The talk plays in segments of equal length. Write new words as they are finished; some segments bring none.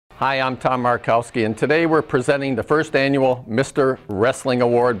Hi, I'm Tom Markowski, and today we're presenting the first annual Mr. Wrestling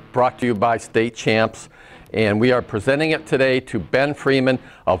Award brought to you by State Champs, and we are presenting it today to Ben Freeman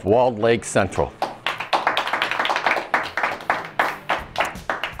of Walled Lake Central.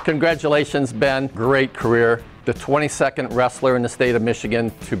 Congratulations, Ben. Great career. The 22nd wrestler in the state of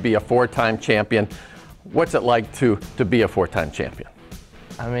Michigan to be a four-time champion. What's it like to be a four-time champion?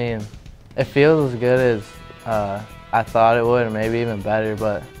 I mean, it feels as good as I thought it would, or maybe even better,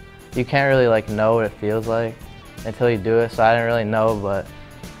 but you can't really know what it feels like until you do it, so I didn't really know, but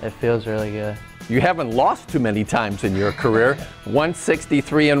it feels really good. You haven't lost too many times in your career.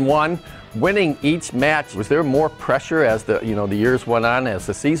 163-1, winning each match. Was there more pressure as the years went on, as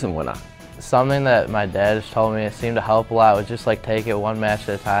the season went on? Something that my dad has told me, it seemed to help a lot, was just take it one match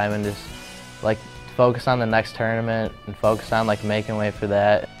at a time and just focus on the next tournament and focus on making way for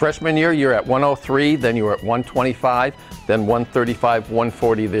that. Freshman year, you're at 103, then you were at 125, then 135,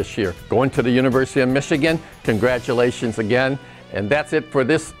 140 this year. Going to the University of Michigan, congratulations again. And that's it for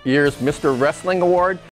this year's Mr. Wrestling Award.